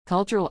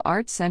Cultural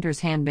Arts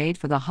Center's Handmade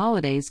for the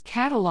Holidays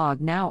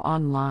catalog now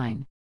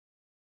online.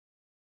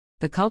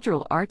 The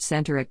Cultural Arts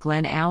Center at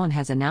Glen Allen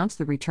has announced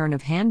the return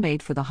of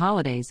Handmade for the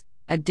Holidays,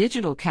 a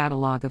digital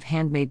catalog of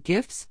handmade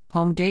gifts,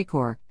 home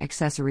decor,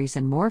 accessories,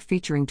 and more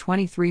featuring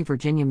 23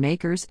 Virginia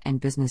makers and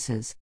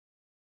businesses.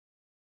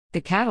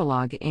 The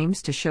catalog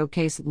aims to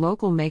showcase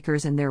local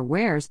makers and their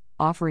wares,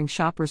 offering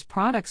shoppers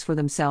products for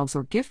themselves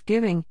or gift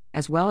giving,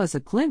 as well as a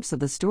glimpse of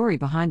the story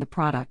behind the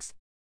products.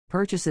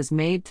 Purchases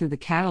made through the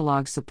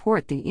catalog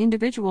support the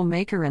individual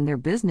maker and their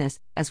business,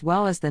 as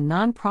well as the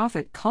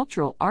nonprofit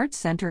Cultural Arts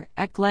Center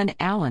at Glen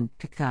Allen,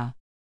 KCA.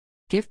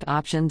 Gift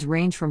options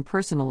range from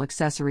personal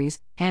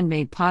accessories,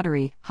 handmade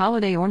pottery,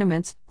 holiday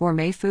ornaments,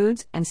 gourmet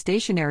foods, and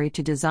stationery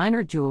to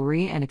designer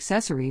jewelry and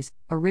accessories,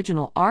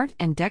 original art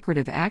and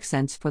decorative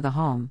accents for the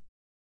home.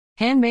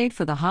 Handmade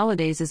for the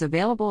Holidays is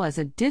available as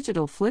a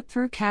digital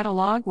flip-through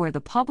catalog where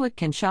the public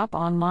can shop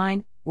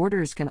online.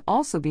 Orders can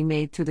also be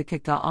made through the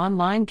KCA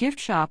online gift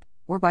shop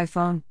or by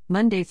phone,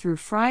 Monday through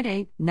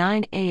Friday,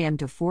 9 a.m.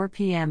 to 4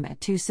 p.m. at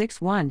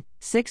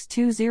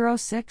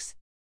 261-6206.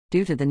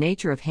 Due to the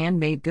nature of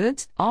handmade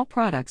goods, all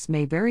products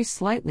may vary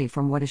slightly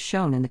from what is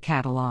shown in the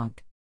catalog.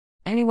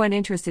 Anyone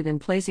interested in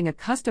placing a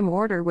custom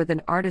order with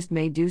an artist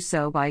may do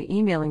so by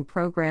emailing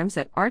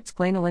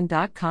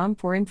programs@artsglenallen.com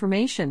for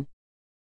information.